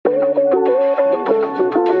This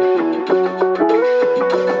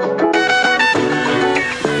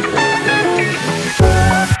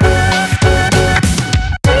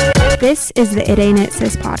is the It Ain't It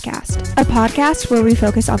Sis podcast, a podcast where we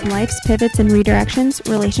focus on life's pivots and redirections,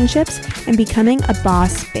 relationships, and becoming a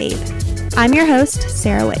boss babe. I'm your host,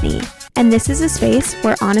 Sarah Whitney, and this is a space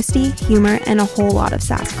where honesty, humor, and a whole lot of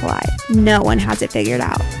sass collide. No one has it figured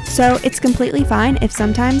out, so it's completely fine if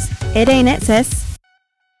sometimes it ain't it, sis.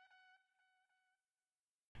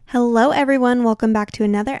 Hello, everyone. Welcome back to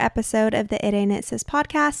another episode of the It Ain't It Sis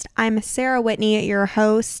podcast. I'm Sarah Whitney, your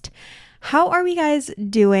host. How are we guys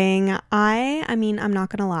doing? I mean, I'm not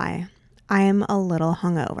gonna lie. I am a little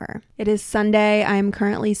hungover. It is Sunday. I am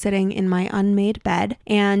currently sitting in my unmade bed,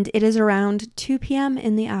 and it is around 2 p.m.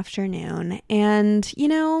 in the afternoon. And,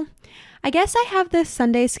 I guess I have this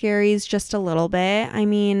Sunday scaries just a little bit. I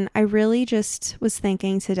mean, I really just was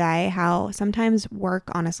thinking today how sometimes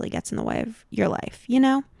work honestly gets in the way of your life,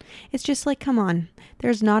 It's just like, come on.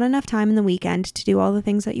 There's not enough time in the weekend to do all the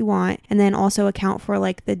things that you want, and then also account for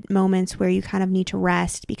like the moments where you kind of need to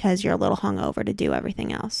rest because you're a little hungover to do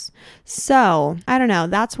everything else. So I don't know.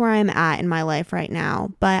 That's where I'm at in my life right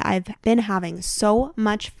now, but I've been having so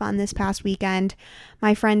much fun this past weekend.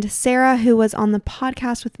 My friend Sarah, who was on the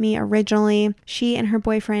podcast with me originally, she and her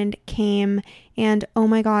boyfriend came, and oh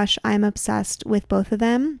my gosh, I'm obsessed with both of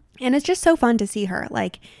them. And it's just so fun to see her.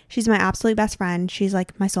 Like, she's my absolute best friend. She's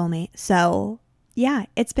like my soulmate. So yeah,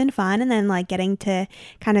 it's been fun. And then like getting to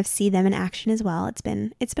kind of see them in action as well. It's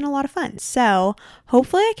been a lot of fun. So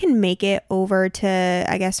hopefully I can make it over to,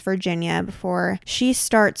 I guess, Virginia before she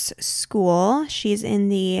starts school. She's in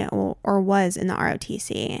was in the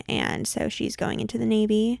ROTC. And so she's going into the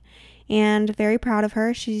Navy, and very proud of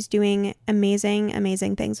her. She's doing amazing,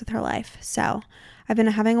 amazing things with her life. So I've been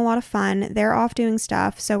having a lot of fun. They're off doing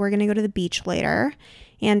stuff, so we're going to go to the beach later.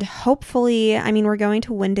 And hopefully, we're going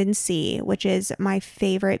to Wind & Sea, which is my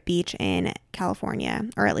favorite beach in California,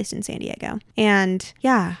 or at least in San Diego. And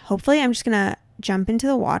yeah, hopefully I'm just going to jump into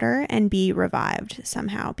the water and be revived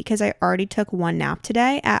somehow, because I already took one nap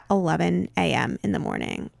today at 11 a.m. in the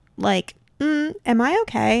morning. Like, am I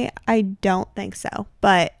okay? I don't think so,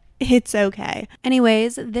 but it's okay.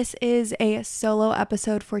 Anyways, this is a solo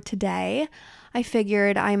episode for today. I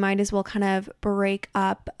figured I might as well kind of break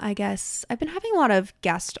up, I guess. I've been having a lot of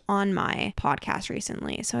guests on my podcast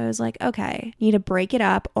recently. So I was like, okay, need to break it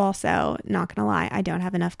up. Also, not gonna lie, I don't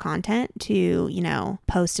have enough content to,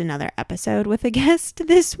 post another episode with a guest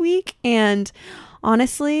this week. And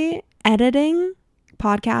honestly, editing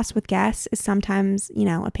podcasts with guests is sometimes,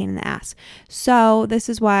 a pain in the ass. So this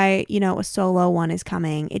is why, a solo one is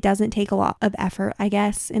coming. It doesn't take a lot of effort, I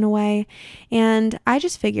guess, in a way. And I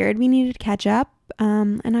just figured we needed to catch up.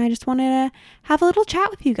 And I just wanted to have a little chat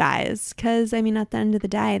with you guys. Cause at the end of the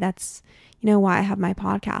day, that's, why I have my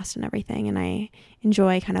podcast and everything. And I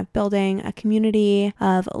enjoy kind of building a community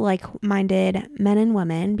of like-minded men and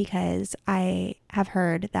women, because I have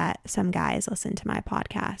heard that some guys listen to my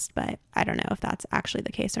podcast, but I don't know if that's actually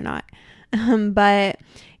the case or not. But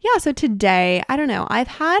yeah, so today, I don't know, I've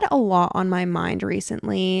had a lot on my mind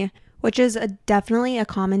recently, which is definitely a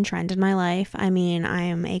common trend in my life. I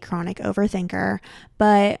am a chronic overthinker,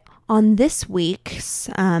 but on this week's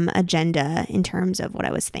agenda, in terms of what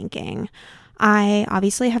I was thinking, I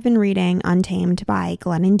obviously have been reading Untamed by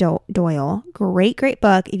Glennon Doyle. Great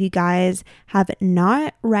book. If you guys have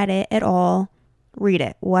not read it at all, read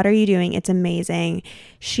it. What are you doing? It's amazing.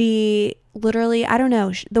 She literally, I don't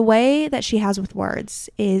know, the way that she has with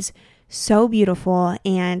words is so beautiful.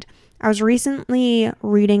 And I was recently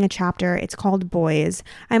reading a chapter. It's called Boys.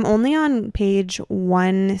 I'm only on page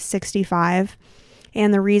 165.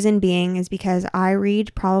 And the reason being is because I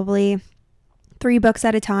read probably 3 books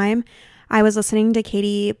at a time. I was listening to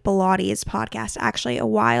Katie Bellotti's podcast actually a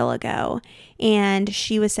while ago, and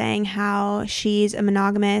she was saying how she's a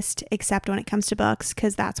monogamist except when it comes to books,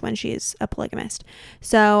 because that's when she's a polygamist.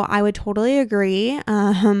 So I would totally agree.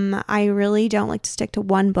 I really don't like to stick to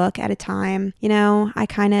one book at a time. I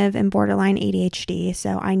kind of am borderline ADHD,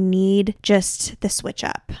 so I need just the switch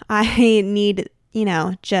up. I need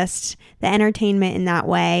just the entertainment in that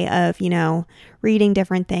way of, reading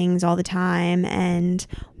different things all the time and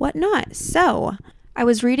whatnot. So I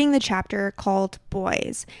was reading the chapter called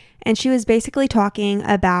Boys, and she was basically talking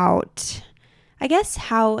about, I guess,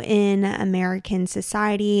 how in American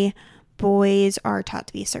society, boys are taught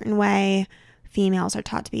to be a certain way, females are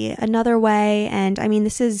taught to be another way. And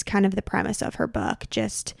this is kind of the premise of her book,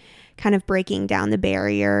 just kind of breaking down the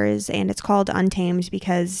barriers. And it's called Untamed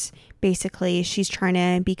because basically she's trying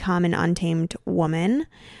to become an untamed woman.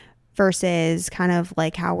 versus kind of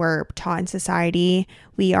like how we're taught in society.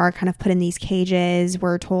 We are kind of put in these cages.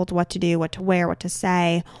 We're told what to do, what to wear, what to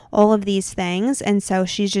say, all of these things. And so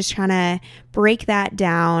she's just trying to break that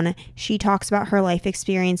down. She talks about her life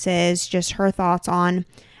experiences, just her thoughts on,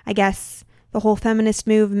 I guess, the whole feminist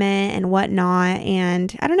movement and whatnot.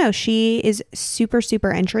 And I don't know, she is super,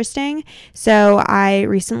 super interesting. So I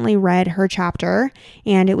recently read her chapter,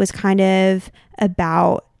 and it was kind of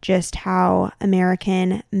about just how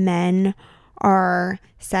American men are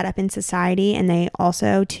set up in society, and they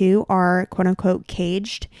also too are quote unquote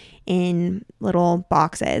caged in little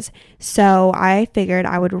boxes. So I figured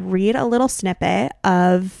I would read a little snippet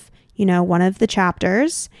of one of the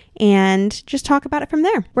chapters and just talk about it from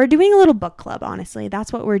there. We're doing a little book club, honestly.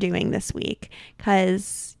 That's what we're doing this week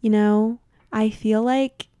because, I feel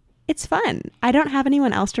like it's fun. I don't have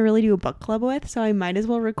anyone else to really do a book club with, so I might as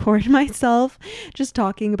well record myself just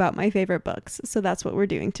talking about my favorite books. So that's what we're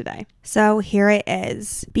doing today. So here it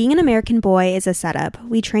is. Being an American boy is a setup.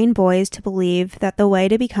 We train boys to believe that the way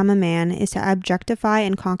to become a man is to objectify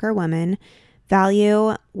and conquer women,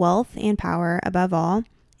 value wealth and power above all,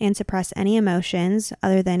 and suppress any emotions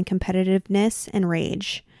other than competitiveness and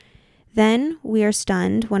rage. Then we are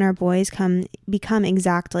stunned when our boys become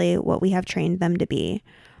exactly what we have trained them to be.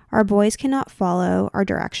 Our boys cannot follow our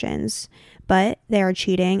directions, but they are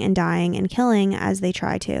cheating and dying and killing as they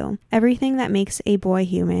try to. Everything that makes a boy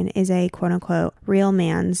human is a quote-unquote real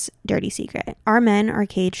man's dirty secret. Our men are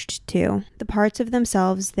caged too. The parts of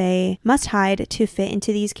themselves they must hide to fit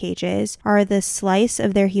into these cages are the slice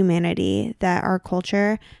of their humanity that our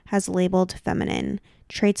culture has labeled feminine.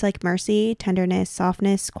 Traits like mercy, tenderness,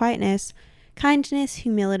 softness, quietness, kindness,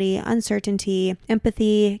 humility, uncertainty,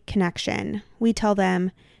 empathy, connection. We tell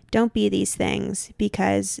them, don't be these things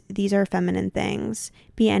because these are feminine things.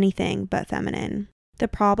 Be anything but feminine. The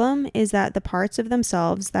problem is that the parts of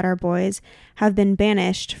themselves that our boys have been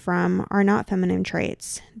banished from are not feminine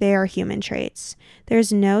traits. They are human traits.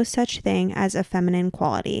 There's no such thing as a feminine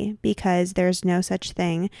quality because there's no such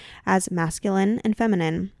thing as masculine and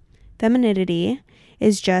feminine. Femininity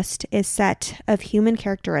is just a set of human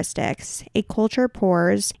characteristics a culture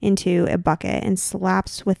pours into a bucket and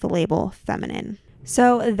slaps with the label feminine.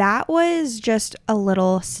 So that was just a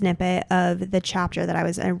little snippet of the chapter that I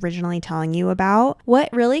was originally telling you about. What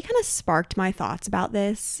really kind of sparked my thoughts about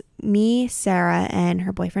this, me, Sarah, and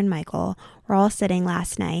her boyfriend Michael were all sitting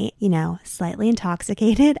last night, slightly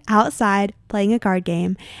intoxicated outside playing a card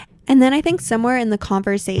game. And then I think somewhere in the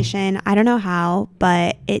conversation, I don't know how,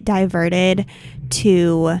 but it diverted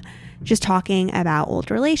to just talking about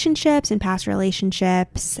old relationships and past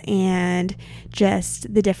relationships and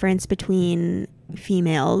just the difference between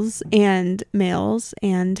females and males,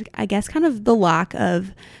 and I guess kind of the lack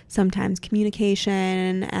of sometimes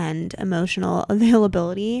communication and emotional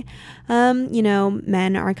availability.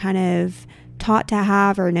 Men are kind of taught to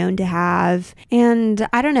have or known to have. And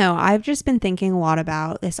I don't know, I've just been thinking a lot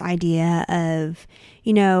about this idea of,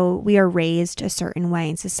 we are raised a certain way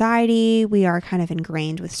in society. We are kind of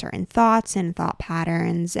ingrained with certain thoughts and thought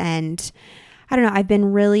patterns. And I don't know, I've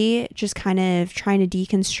been really just kind of trying to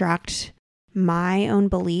deconstruct my own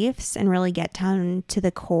beliefs and really get down to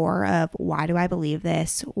the core of why do I believe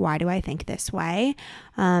this? Why do I think this way?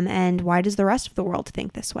 And why does the rest of the world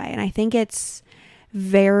think this way? And I think it's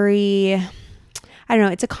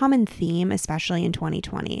it's a common theme, especially in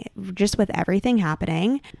 2020, just with everything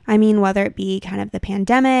happening. I mean, whether it be kind of the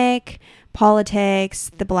pandemic,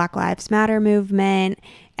 politics, the Black Lives Matter movement,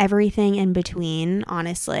 everything in between,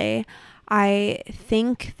 honestly. I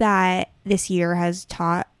think that this year has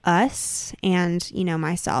taught us and,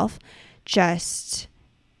 myself just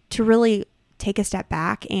to really take a step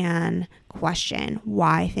back and question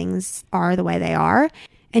why things are the way they are.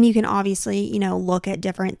 And you can obviously, look at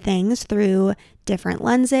different things through different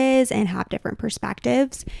lenses and have different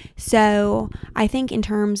perspectives. So I think in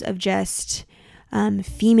terms of just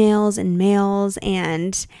females and males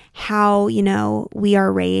and how, we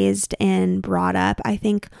are raised and brought up, I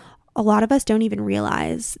think a lot of us don't even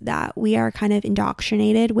realize that we are kind of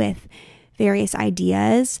indoctrinated with various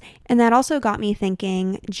ideas. And that also got me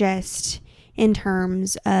thinking just in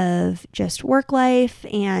terms of just work life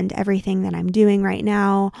and everything that I'm doing right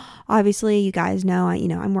now. Obviously, you guys know,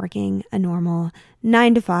 I'm working a normal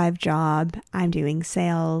 9-to-5 job. I'm doing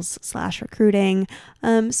sales / recruiting.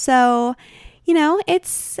 So,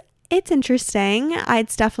 it's interesting.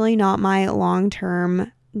 It's definitely not my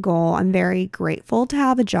long-term goal. I'm very grateful to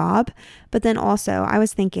have a job. But then also I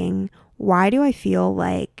was thinking, why do I feel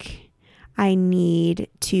like I need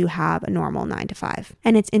to have a normal 9-to-5?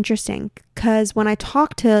 And it's interesting because when I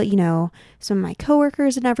talk to, some of my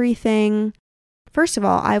coworkers and everything, First of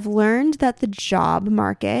all, I've learned that the job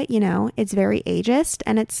market, it's very ageist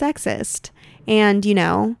and it's sexist. And,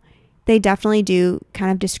 they definitely do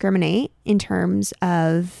kind of discriminate in terms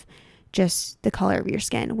of just the color of your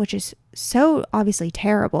skin, which is so obviously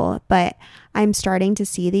terrible. But I'm starting to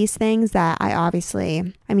see these things that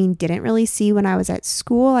didn't really see when I was at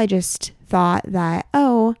school. I just thought that,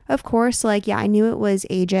 oh, of course, I knew it was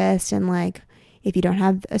ageist and if you don't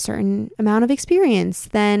have a certain amount of experience,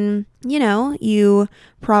 then, you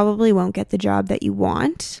probably won't get the job that you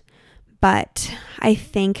want. But I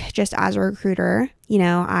think just as a recruiter,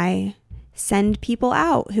 I send people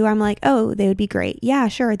out who I'm like, oh, they would be great. Yeah,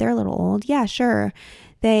 sure. They're a little old. Yeah, sure.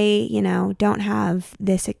 They, don't have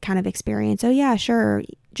this kind of experience. Oh, yeah, sure.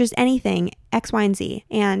 Just anything, X, Y, and Z.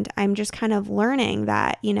 And I'm just kind of learning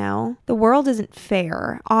that, the world isn't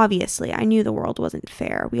fair. Obviously, I knew the world wasn't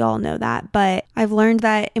fair. We all know that. But I've learned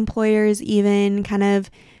that employers even kind of,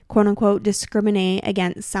 quote unquote, discriminate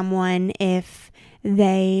against someone if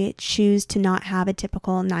they choose to not have a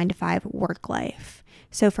typical 9-to-5 work life.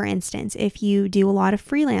 So for instance, if you do a lot of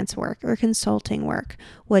freelance work or consulting work,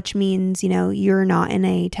 which means, you're not in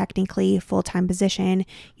a technically full-time position,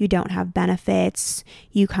 you don't have benefits,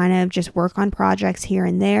 you kind of just work on projects here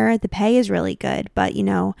and there, the pay is really good, but,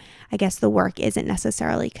 I guess the work isn't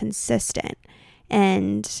necessarily consistent.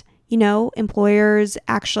 And, employers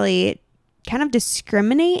actually kind of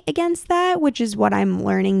discriminate against that, which is what I'm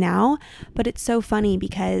learning now. But it's so funny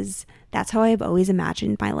because that's how I've always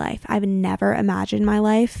imagined my life. I've never imagined my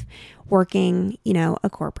life working, a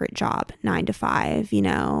corporate job, 9-to-5,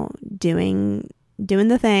 doing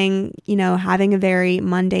the thing, having a very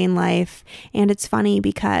mundane life. And it's funny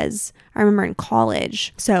because I remember in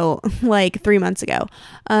college, so 3 months ago,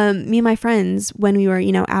 me and my friends, when we were,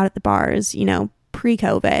 out at the bars,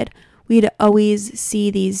 pre-COVID, we'd always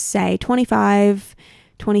see these, say, 25,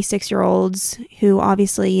 26-year-olds who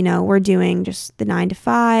obviously, were doing just the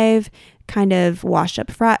 9-to-5, kind of washed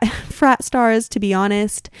up frat stars, to be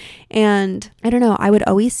honest. And I don't know, I would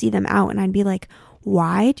always see them out and I'd be like,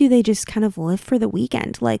 why do they just kind of live for the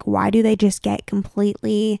weekend? Why do they just get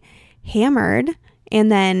completely hammered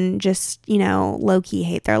and then just, low-key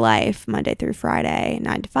hate their life Monday through Friday,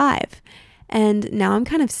 9-to-5? And now I'm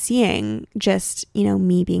kind of seeing just,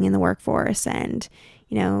 me being in the workforce and,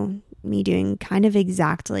 me doing kind of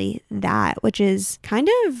exactly that, which is kind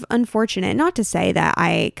of unfortunate. Not to say that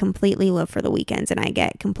I completely live for the weekends and I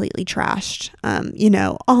get completely trashed,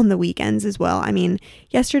 on the weekends as well.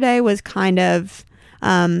 Yesterday was kind of,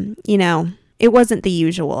 it wasn't the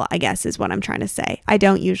usual, I guess is what I'm trying to say. I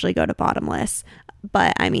don't usually go to Bottomless,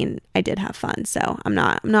 but I did have fun. So I'm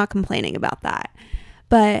not complaining about that.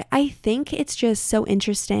 But I think it's just so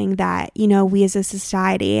interesting that, we as a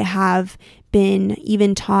society have been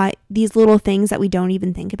even taught these little things that we don't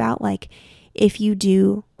even think about. Like if you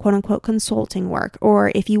do quote unquote consulting work,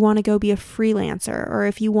 or if you want to go be a freelancer, or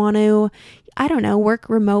if you want to, work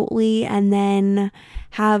remotely and then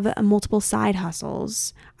have multiple side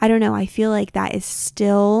hustles. I don't know. I feel like that is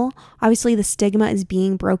still, obviously the stigma is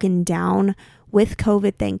being broken down with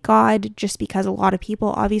COVID, thank God, just because a lot of people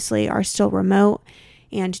obviously are still remote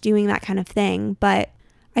and doing that kind of thing. But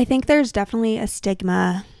I think there's definitely a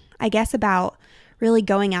stigma, I guess, about really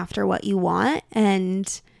going after what you want,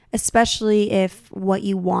 and especially if what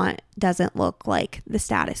you want doesn't look like the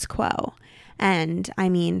status quo. And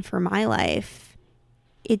for my life,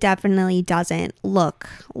 it definitely doesn't look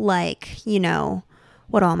like,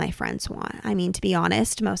 what all my friends want. To be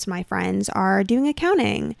honest, most of my friends are doing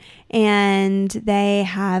accounting and they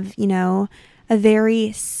have, a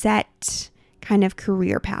very set kind of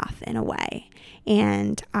career path in a way.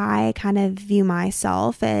 And I kind of view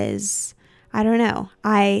myself as,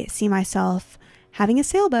 I see myself having a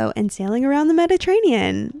sailboat and sailing around the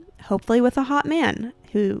Mediterranean, hopefully with a hot man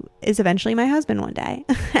who is eventually my husband one day,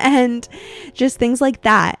 and just things like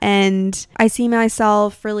that. And I see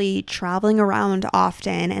myself really traveling around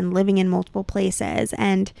often and living in multiple places.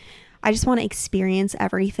 And I just want to experience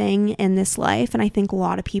everything in this life. And I think a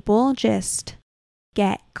lot of people just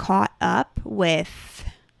get caught up with,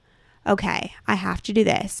 okay, I have to do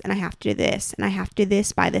this and I have to do this and I have to do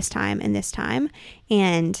this by this time and this time.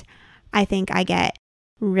 And I think I get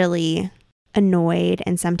really annoyed,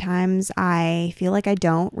 and sometimes I feel like I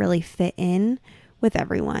don't really fit in with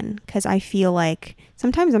everyone because I feel like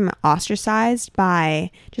sometimes I'm ostracized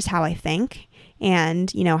by just how I think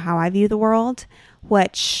and, how I view the world,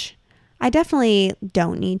 which I definitely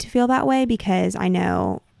don't need to feel that way because I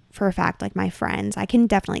know for a fact, like my friends, I can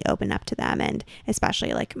definitely open up to them, and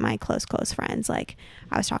especially like my close friends. Like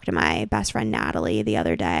I was talking to my best friend Natalie the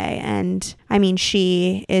other day, and I mean,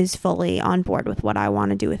 she is fully on board with what I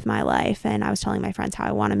want to do with my life, and I was telling my friends how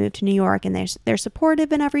I want to move to New York, and they're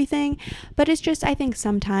supportive and everything. But it's just, I think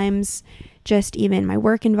sometimes just even my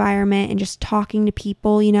work environment and just talking to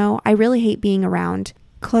people, you know, I really hate being around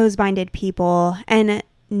closed-minded people. And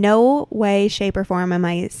no way, shape, or form am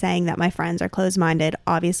I saying that my friends are closed-minded.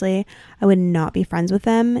 Obviously, I would not be friends with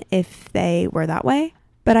them if they were that way.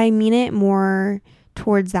 But I mean it more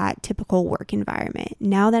towards that typical work environment.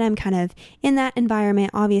 Now that I'm kind of in that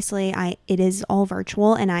environment, obviously it is all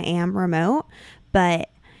virtual and I am remote. But,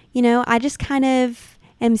 you know, I just kind of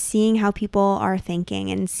am seeing how people are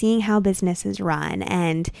thinking and seeing how businesses run,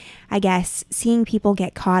 and I guess seeing people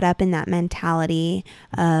get caught up in that mentality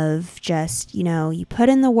of just, you know, you put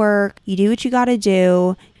in the work, you do what you got to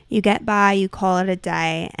do, you get by, you call it a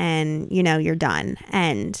day, and you know, you're done.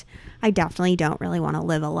 And I definitely don't really want to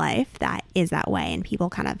live a life that is that way, and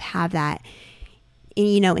people kind of have that,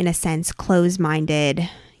 you know, in a sense, closed-minded,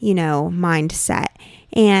 you know, mindset.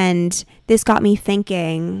 And this got me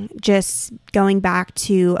thinking, just going back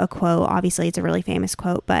to a quote. Obviously, it's a really famous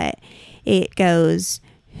quote, but it goes,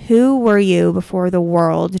 "Who were you before the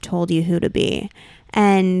world told you who to be?"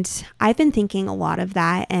 And I've been thinking a lot of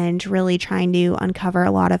that and really trying to uncover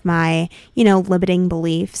a lot of my, you know, limiting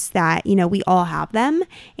beliefs that, you know, we all have them,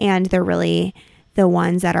 and they're really the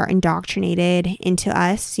ones that are indoctrinated into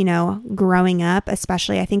us, you know, growing up,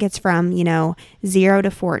 especially. I think it's from, you know, 0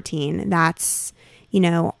 to 14. That's, you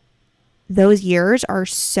know, those years are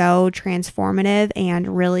so transformative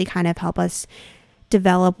and really kind of help us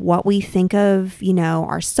develop what we think of, you know,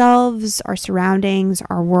 ourselves, our surroundings,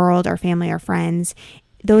 our world, our family, our friends.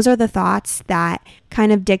 Those are the thoughts that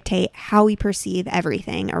kind of dictate how we perceive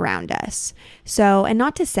everything around us. So, and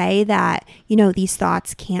not to say that, you know, these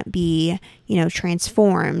thoughts can't be, you know,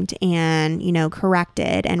 transformed and, you know,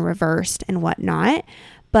 corrected and reversed and whatnot.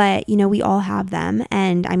 But, you know, we all have them.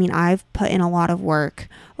 And I mean, I've put in a lot of work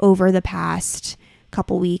over the past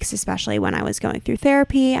couple weeks, especially when I was going through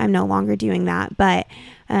therapy. I'm no longer doing that. But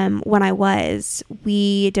when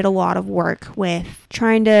we did a lot of work with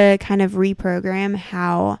trying to kind of reprogram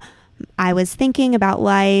how I was thinking about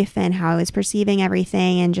life and how I was perceiving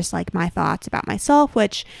everything, and just like my thoughts about myself,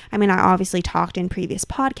 which, I mean, I obviously talked in previous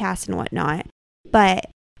podcasts and whatnot. But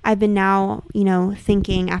I've been now, you know,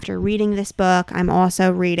 thinking after reading this book. I'm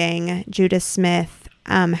also reading Judah Smith,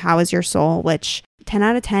 How Is Your Soul, which 10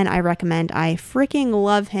 out of 10, I recommend. I freaking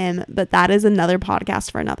love him, but that is another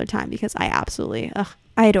podcast for another time because I absolutely,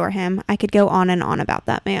 I adore him. I could go on and on about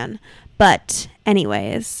that man. But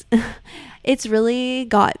anyways, it's really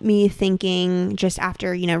got me thinking just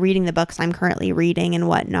after, you know, reading the books I'm currently reading and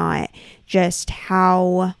whatnot, just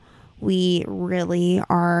how we really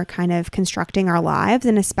are kind of constructing our lives.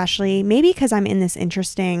 And especially maybe because I'm in this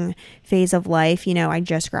interesting phase of life, you know, I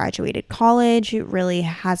just graduated college. It really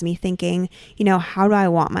has me thinking, you know, how do I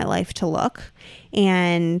want my life to look?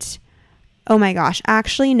 And oh my gosh,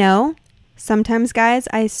 actually, no. Sometimes, guys,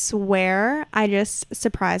 I swear I just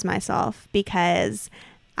surprise myself because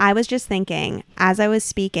I was just thinking as I was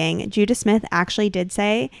speaking, Judah Smith actually did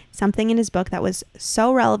say something in his book that was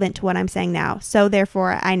so relevant to what I'm saying now. So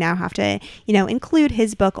therefore, I now have to, you know, include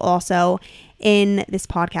his book also in this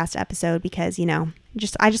podcast episode because, you know,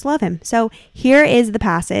 I just love him. So here is the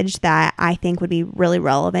passage that I think would be really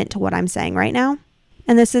relevant to what I'm saying right now.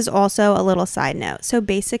 And this is also a little side note. So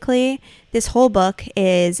basically, this whole book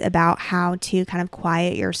is about how to kind of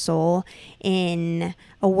quiet your soul in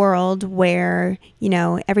a world where, you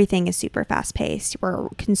know, everything is super fast paced. We're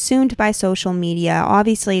consumed by social media.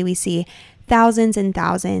 Obviously, we see thousands and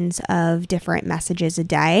thousands of different messages a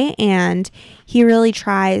day. And he really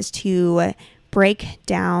tries to break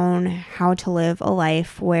down how to live a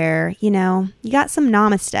life where, you know, you got some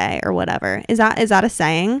namaste or whatever. Is that a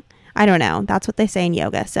saying? I don't know. That's what they say in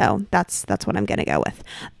yoga. So that's what I'm going to go with.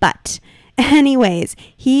 But anyways,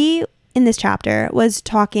 he in this chapter was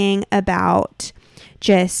talking about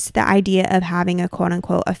just the idea of having a quote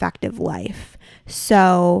unquote effective life.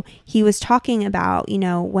 So he was talking about, you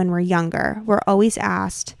know, when we're younger, we're always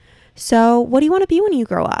asked, so what do you want to be when you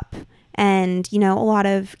grow up? And, you know, a lot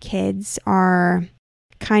of kids are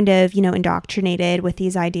kind of, you know, indoctrinated with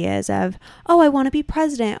these ideas of, oh, I want to be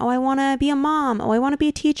president. Oh, I want to be a mom. Oh, I want to be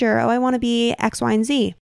a teacher. Oh, I want to be X, Y, and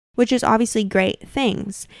Z, which is obviously great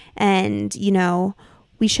things. And, you know,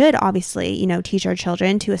 we should obviously, teach our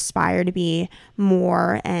children to aspire to be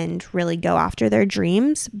more and really go after their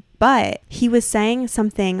dreams. But he was saying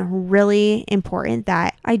something really important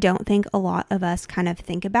that I don't think a lot of us kind of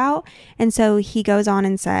think about. And so he goes on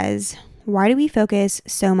and says, why do we focus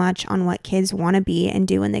so much on what kids want to be and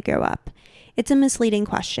do when they grow up? It's a misleading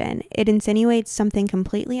question. It insinuates something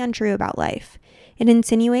completely untrue about life. It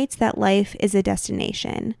insinuates that life is a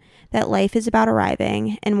destination, that life is about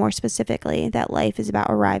arriving, and more specifically, that life is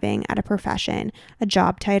about arriving at a profession, a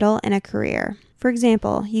job title, and a career. For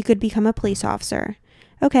example, you could become a police officer.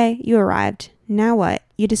 Okay, you arrived. Now what?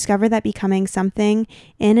 You discover that becoming something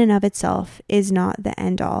in and of itself is not the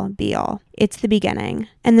end-all, be-all. It's the beginning.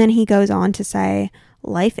 And then he goes on to say,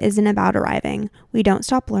 life isn't about arriving. We don't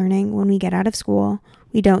stop learning when we get out of school.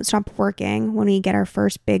 We don't stop working when we get our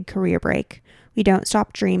first big career break. We don't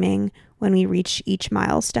stop dreaming when we reach each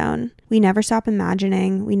milestone. We never stop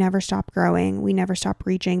imagining. We never stop growing. We never stop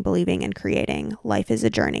reaching, believing, and creating. Life is a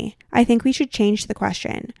journey. I think we should change the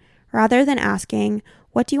question. Rather than asking,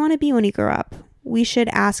 what do you want to be when you grow up? We should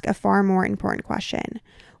ask a far more important question.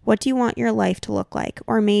 What do you want your life to look like?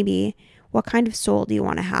 Or maybe, what kind of soul do you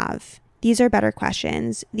want to have? These are better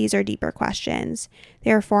questions. These are deeper questions.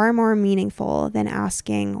 They are far more meaningful than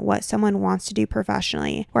asking what someone wants to do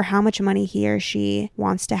professionally or how much money he or she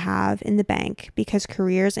wants to have in the bank, because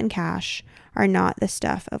careers and cash are not the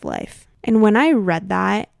stuff of life. And when I read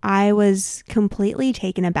that, I was completely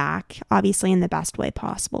taken aback, obviously in the best way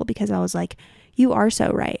possible, because I was like, you are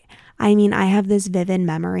so right. I mean, I have this vivid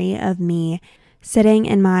memory of me sitting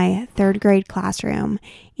in my third grade classroom,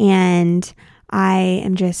 and I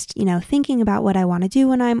am just, thinking about what I want to do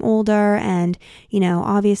when I'm older. And,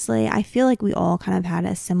 obviously I feel like we all kind of had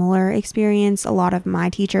a similar experience. A lot of my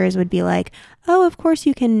teachers would be like, oh, of course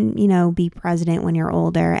you can, be president when you're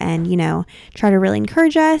older, and, try to really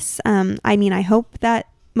encourage us. I hope that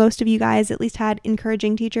most of you guys at least had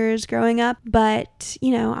encouraging teachers growing up. But,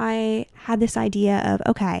 I had this idea of,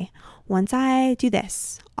 okay, once I do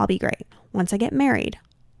this, I'll be great. Once I get married,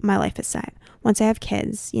 my life is set. Once I have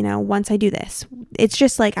kids, once I do this, it's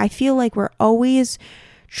just like, I feel like we're always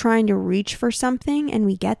trying to reach for something, and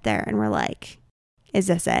we get there and we're like, is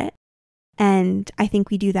this it? And I think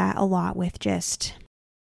we do that a lot with just,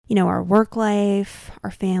 our work life,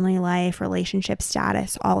 our family life, relationship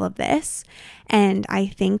status, all of this. And I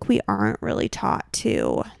think we aren't really taught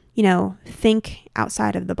to, think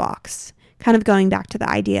outside of the box, kind of going back to the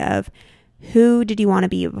idea of, who did you want to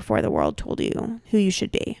be before the world told you who you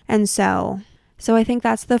should be? And so I think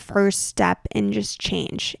that's the first step in just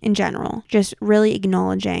change in general. Just really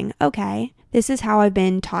acknowledging, okay, this is how I've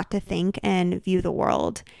been taught to think and view the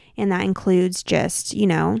world. And that includes just,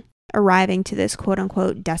 arriving to this quote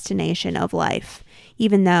unquote destination of life.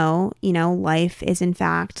 Even though, life is in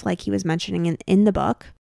fact, like he was mentioning in the book,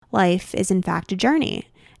 life is in fact a journey.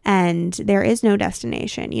 And there is no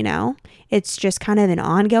destination, it's just kind of an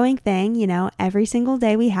ongoing thing. Every single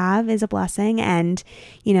day we have is a blessing. And,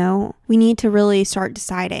 we need to really start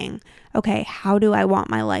deciding, okay, how do I want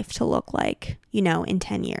my life to look like, in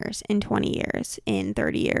 10 years, in 20 years, in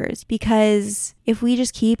 30 years? Because if we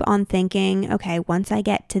just keep on thinking, okay, once I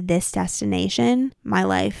get to this destination, my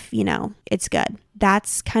life, it's good.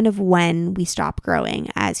 That's kind of when we stop growing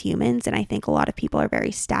as humans. And I think a lot of people are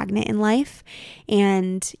very stagnant in life,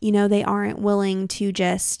 and, they aren't willing to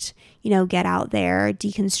just, get out there,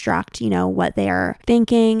 deconstruct, what they are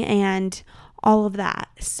thinking and all of that.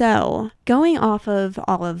 So going off of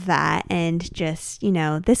all of that, and just,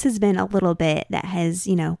 this has been a little bit that has,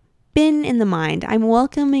 been in the mind. I'm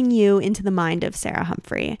welcoming you into the mind of Sarah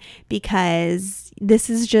Humphrey, because this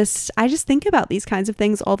is just, I just think about these kinds of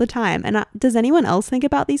things all the time. And does anyone else think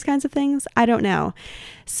about these kinds of things? I don't know.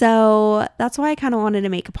 So that's why I kind of wanted to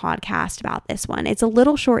make a podcast about this one. It's a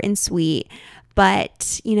little short and sweet,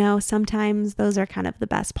 but, sometimes those are kind of the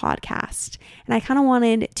best podcasts. And I kind of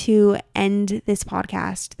wanted to end this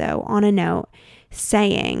podcast, though, on a note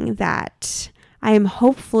saying that I am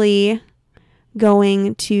hopefully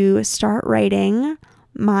going to start writing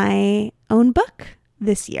my own book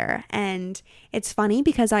this year. And it's funny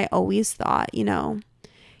because I always thought,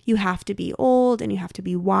 you have to be old and you have to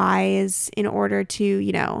be wise in order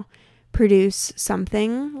to, produce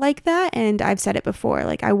something like that. And I've said it before,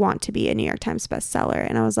 like, I want to be a New York Times bestseller.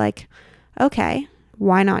 And I was like, okay,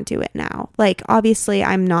 why not do it now? Like, obviously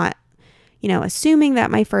I'm not, assuming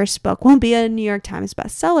that my first book won't be a New York Times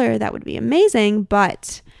bestseller. That would be amazing.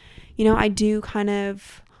 But, I do kind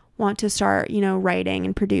of want to start, writing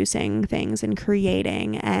and producing things and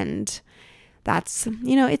creating. And that's,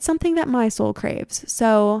 it's something that my soul craves.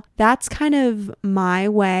 So that's kind of my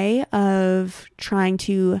way of trying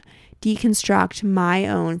to deconstruct my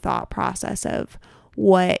own thought process of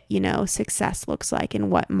what, success looks like and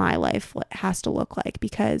what my life has to look like,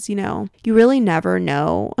 because, you really never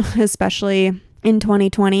know, especially in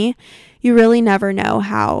 2020, you really never know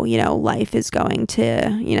how, life is going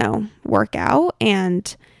to, work out,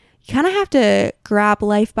 and you kind of have to grab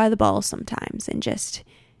life by the balls sometimes and just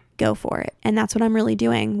go for it. And that's what I'm really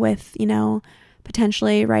doing with,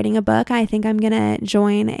 potentially writing a book. I think I'm going to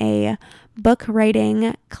join a book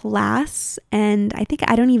writing class, and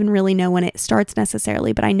I don't even really know when it starts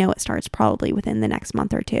necessarily, but I know it starts probably within the next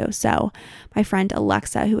month or two. So my friend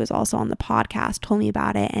Alexa, who is also on the podcast, told me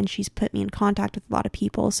about it, and she's put me in contact with a lot of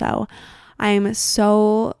people. So I'm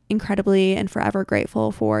so incredibly and forever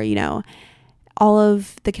grateful for, all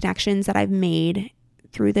of the connections that I've made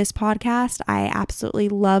through this podcast. I absolutely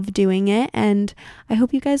love doing it, and I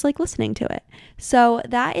hope you guys like listening to it. So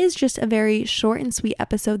that is just a very short and sweet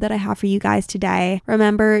episode that I have for you guys today.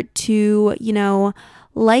 Remember to,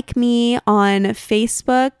 like me on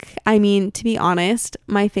Facebook. I mean, to be honest,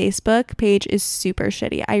 my Facebook page is super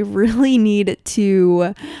shitty. I really need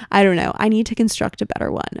to, I need to construct a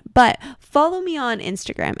better one. But follow me on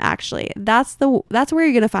Instagram, actually. That's where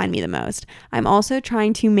you're going to find me the most. I'm also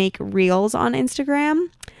trying to make reels on Instagram.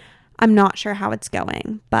 I'm not sure how it's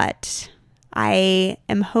going, but I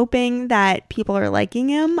am hoping that people are liking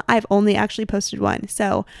them. I've only actually posted one.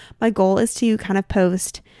 So my goal is to kind of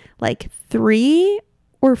post like 3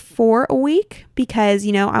 or 4 a week, because,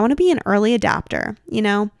 I want to be an early adapter.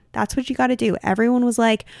 That's what you got to do. Everyone was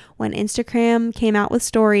like, when Instagram came out with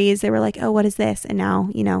stories, they were like, oh, what is this? And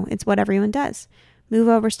now, it's what everyone does. Move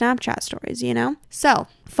over Snapchat stories, So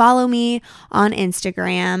follow me on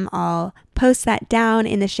Instagram. I'll post that down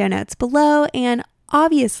in the show notes below. And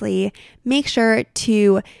obviously, make sure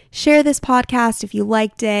to share this podcast if you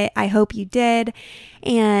liked it. I hope you did.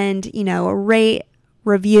 And, rate,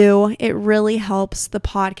 review. It really helps the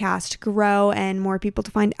podcast grow and more people to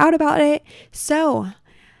find out about it. So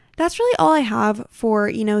that's really all I have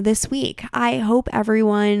for, this week. I hope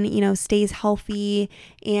everyone, stays healthy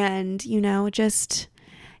and, just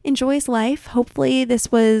enjoys life. Hopefully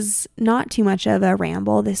this was not too much of a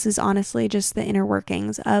ramble. This is honestly just the inner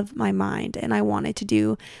workings of my mind. And I wanted to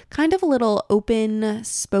do kind of a little open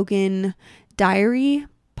spoken diary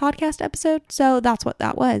podcast episode. So that's what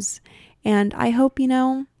that was. And I hope,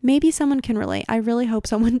 maybe someone can relate. I really hope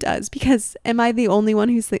someone does, because am I the only one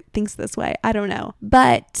who thinks this way? I don't know.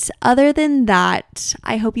 But other than that,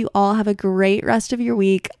 I hope you all have a great rest of your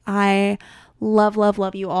week. I love, love,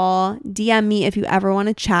 love you all. DM me if you ever want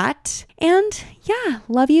to chat. And yeah,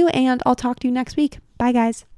 love you. And I'll talk to you next week. Bye, guys.